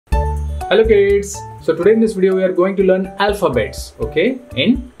Hello kids. So today in this video we are going to learn alphabets, okay,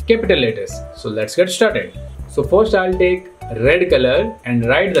 in capital letters. So let's get started. So first I'll take red color and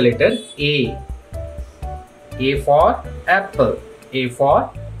write the letter A. A for apple. A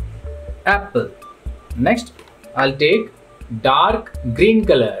for apple. Next I'll take dark green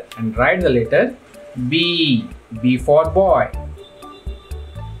color and write the letter B. B for boy.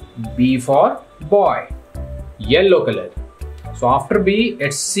 B for boy. Yellow color. So after B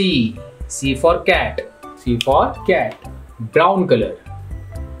it's C. C for cat. C for cat. Brown color.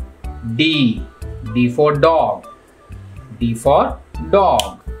 D. D for dog. D for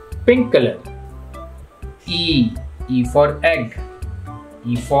dog. Pink color. E. E for egg.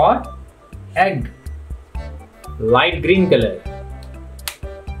 E for egg. Light green color.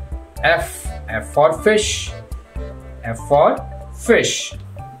 F. F for fish. F for fish.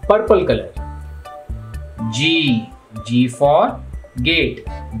 Purple color. G. G for gate.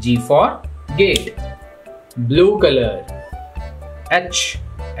 G for gate. Blue color. H.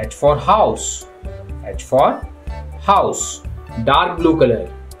 H for house. H for house. Dark blue color.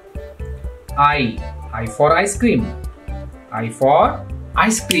 I. I for ice cream. I for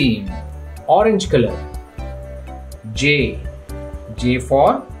ice cream. Orange color. J. J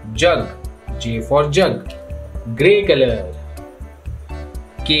for jug. J for jug. Grey color.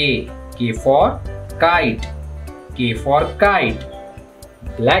 K. K for kite. K for kite.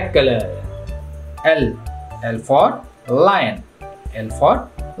 Black color. L. L for lion. L for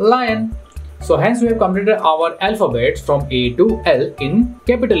lion. So hence we have completed our alphabets from A to L in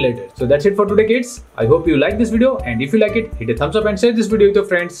capital letters. So that's it for today kids. I hope you like this video, and if you like it, hit a thumbs up and share this video with your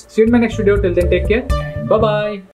friends. See you in my next video. Till then, take care and bye bye.